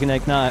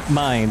electromagnetic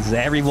mines,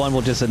 everyone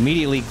will just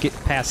immediately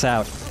pass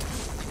out.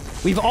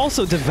 We've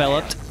also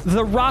developed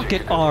the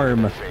rocket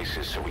arm.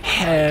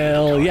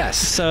 Hell yes.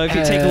 So if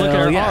you take a look at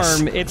our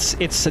arm,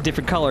 it's a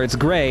different color. It's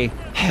gray.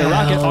 The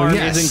rocket arm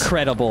is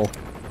incredible.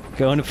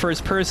 Go into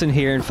first person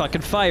here and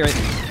fucking fire it.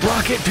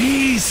 Rocket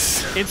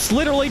piece! It's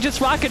literally just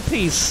rocket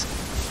piece.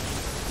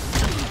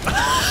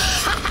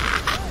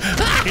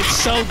 It's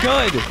so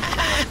good.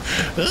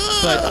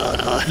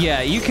 But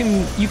yeah, you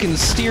can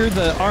steer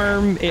the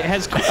arm. It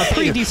has a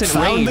pretty decent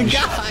range. Found the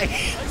guy.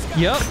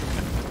 Yep.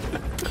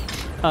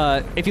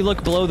 If you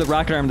look below the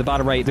rocket arm, the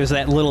bottom right, there's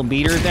that little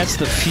meter. That's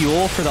the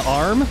fuel for the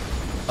arm.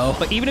 Oh.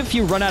 But even if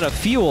you run out of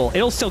fuel,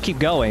 it'll still keep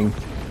going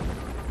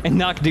and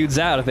knock dudes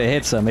out if it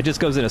hits them. It just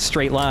goes in a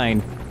straight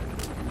line.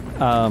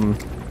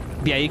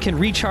 Yeah, you can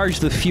recharge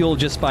the fuel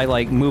just by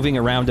like moving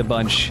around a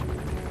bunch.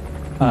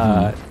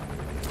 But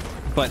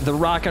the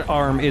rocket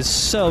arm is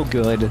so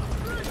good.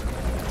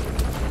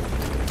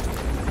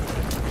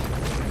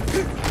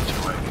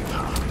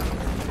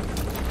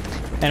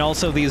 And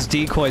also these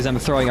decoys I'm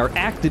throwing are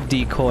active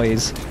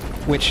decoys,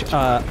 which,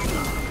 on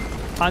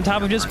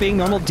top of just being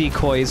normal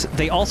decoys,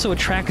 they also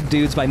attract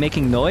dudes by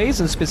making noise,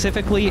 and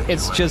specifically,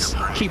 it's just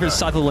Kiefer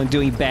Sutherland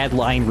doing bad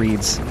line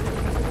reads.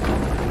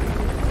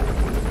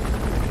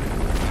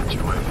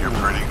 You're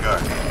pretty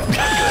good.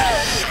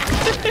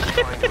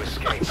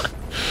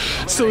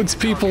 So it's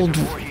people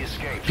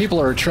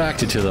are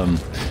attracted to them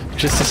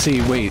just to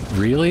see, wait,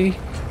 really?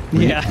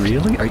 Yeah.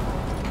 Really?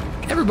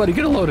 Everybody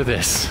get a load of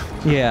this.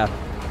 Yeah.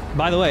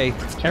 By the way,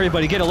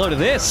 everybody get a load of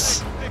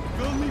this!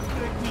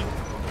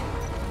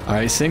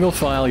 Alright, single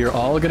file, you're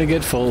all gonna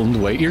get folded.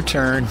 Wait your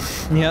turn.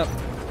 Yep.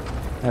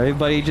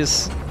 Everybody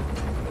just...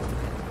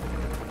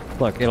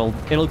 Look,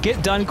 it'll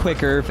get done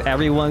quicker if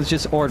everyone's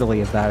just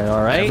orderly about it,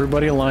 alright?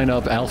 Everybody line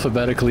up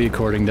alphabetically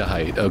according to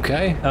height,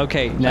 okay?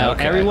 Okay, now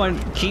everyone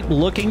keep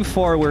looking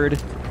forward.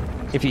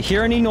 If you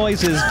hear any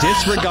noises,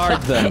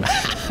 disregard them.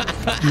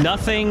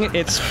 Nothing,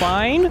 it's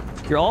fine.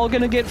 You're all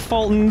gonna get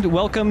Fultoned.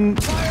 Welcome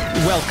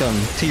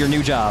to your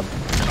new job.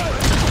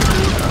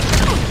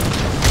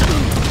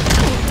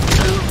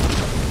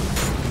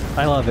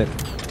 I love it.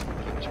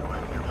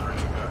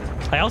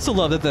 I also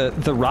love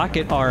that the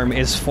rocket arm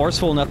is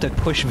forceful enough to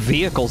push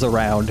vehicles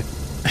around.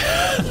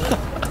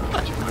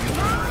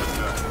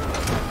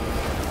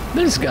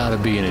 There's gotta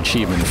be an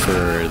achievement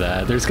for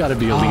that. There's gotta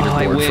be a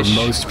leaderboard for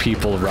most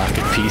people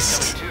rocket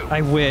pieced.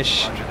 I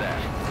wish.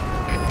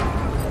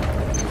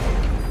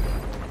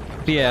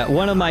 But yeah,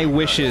 one of my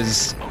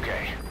wishes,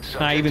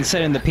 I even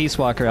said in the Peace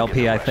Walker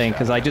LP, I think,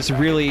 because I just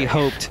really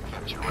hoped,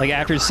 like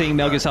after seeing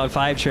Metal Gear Solid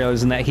 5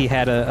 shows and that he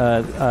had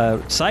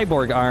a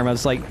cyborg arm, I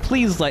was like,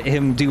 please let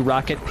him do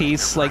rocket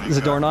piece like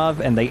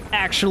Zadornov, and they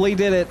actually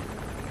did it.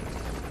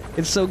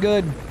 It's so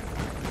good.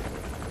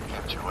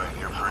 You're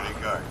pretty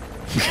good.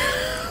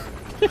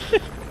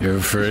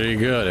 You're pretty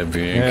good at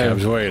being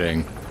kept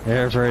waiting.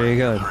 You're pretty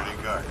good.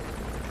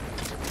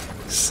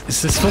 Is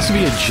this supposed to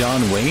be a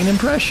John Wayne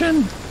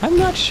impression? I'm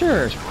not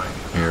sure.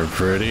 You're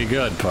pretty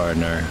good,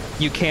 partner.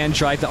 You can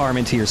drive the arm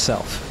into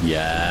yourself.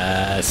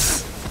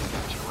 Yes.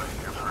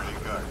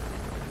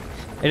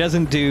 It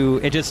doesn't do...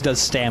 It just does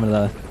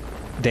stamina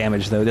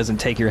damage, though. It doesn't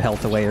take your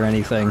health away or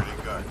anything.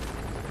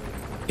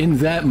 In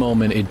that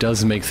moment, it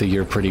does make the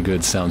 "you're pretty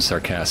good" sound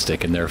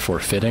sarcastic and therefore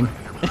fitting.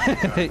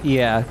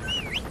 Yeah.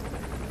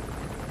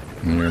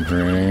 You're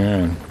pretty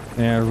good.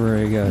 Yeah,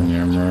 very good.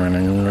 You're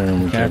running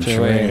room, kept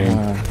waiting.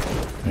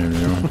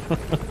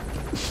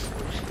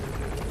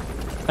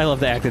 I love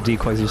the active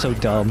decoys. They're so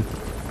dumb.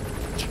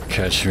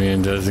 Catch me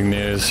in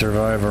Designated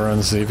Survivor on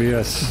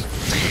CBS.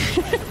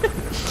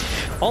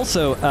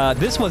 Also,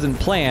 this wasn't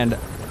planned.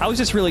 I was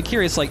just really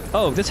curious, like,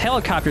 oh, this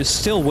helicopter's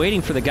still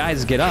waiting for the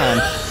guys to get on.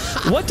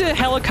 What do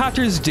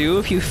helicopters do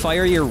if you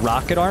fire your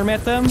rocket arm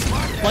at them?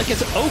 Like,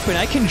 it's open.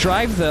 I can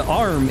drive the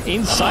arm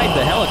inside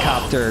the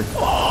helicopter.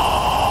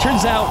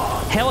 Turns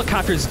out,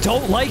 helicopters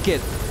don't like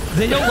it.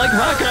 They don't like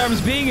rocket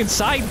arms being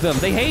inside them.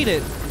 They hate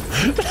it.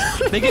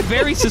 They get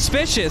very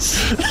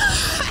suspicious.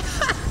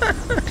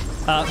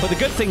 But the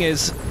good thing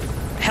is,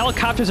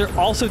 helicopters are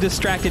also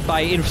distracted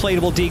by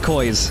inflatable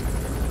decoys.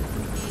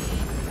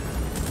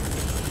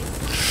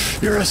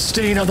 You're a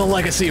stain on the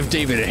legacy of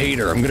David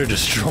Hayter. I'm gonna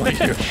destroy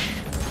you.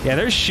 Yeah,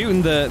 they're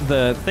shooting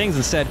the things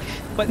instead.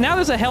 But now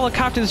there's a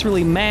helicopter that's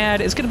really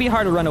mad. It's gonna be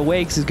hard to run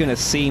away because he's gonna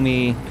see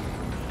me.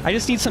 I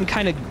just need some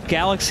kind of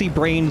galaxy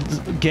brain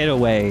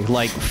getaway,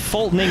 like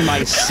Fultoning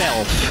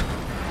myself.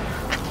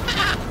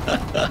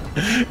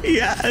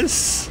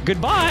 Yes.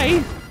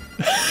 Goodbye.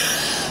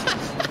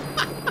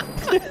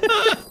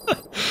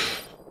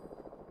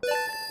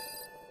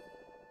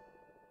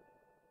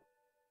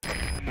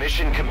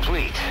 Mission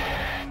complete.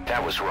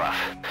 That was rough.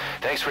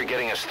 Thanks for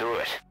getting us through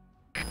it.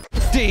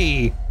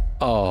 D.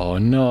 Oh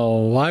no,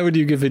 why would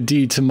you give a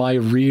D to my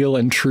real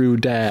and true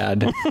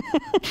dad?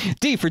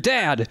 D for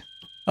dad.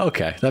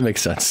 Okay, that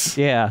makes sense.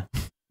 Yeah.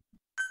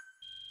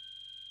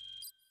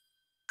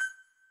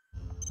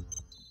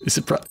 Is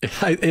it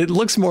it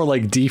looks more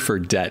like D for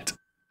debt.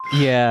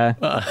 Yeah.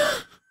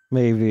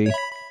 Maybe.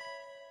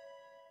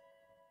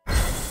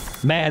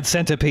 Mad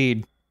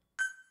centipede.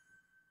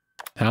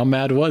 How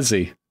mad was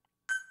he?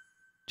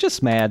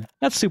 Just mad.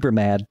 Not super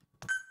mad.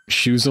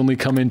 Shoes only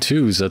come in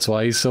twos, that's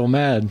why he's so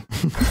mad.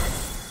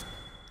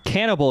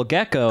 Cannibal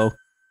gecko.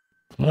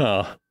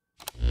 Oh.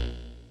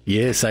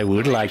 Yes, I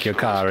would like your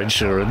car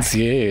insurance,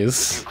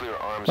 yes.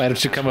 Why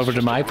don't you come over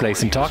to my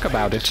place and talk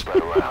about it?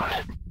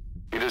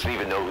 He doesn't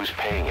even know who's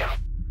paying him.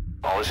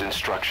 All his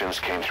instructions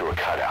came through a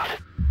cutout.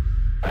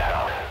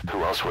 Hell,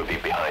 who else would be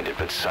behind it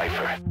but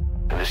Cypher?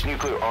 And this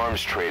nuclear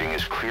arms trading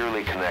is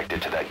clearly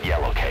connected to that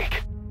yellow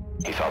cake.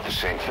 He thought the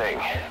same thing,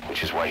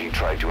 which is why he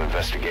tried to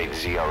investigate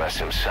ZRS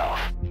himself.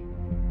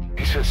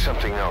 He said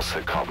something else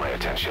that caught my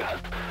attention.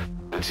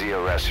 That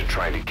ZRS are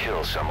trying to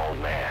kill some old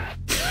man.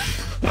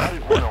 How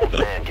did one old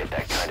man get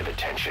that kind of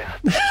attention?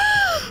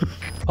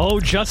 Oh,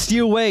 just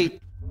you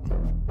wait.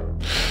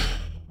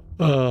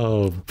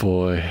 Oh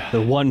boy. The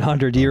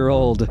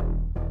 100-year-old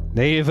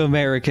Native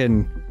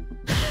American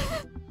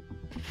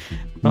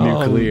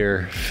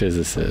nuclear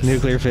physicist.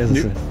 Nuclear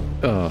physicist.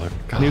 Oh,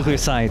 God. Nuclear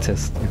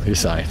scientist. Nuclear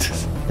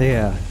scientist.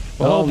 Yeah.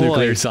 Well, oh, boy.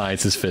 nuclear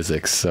science is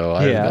physics, so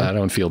I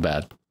don't feel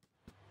bad.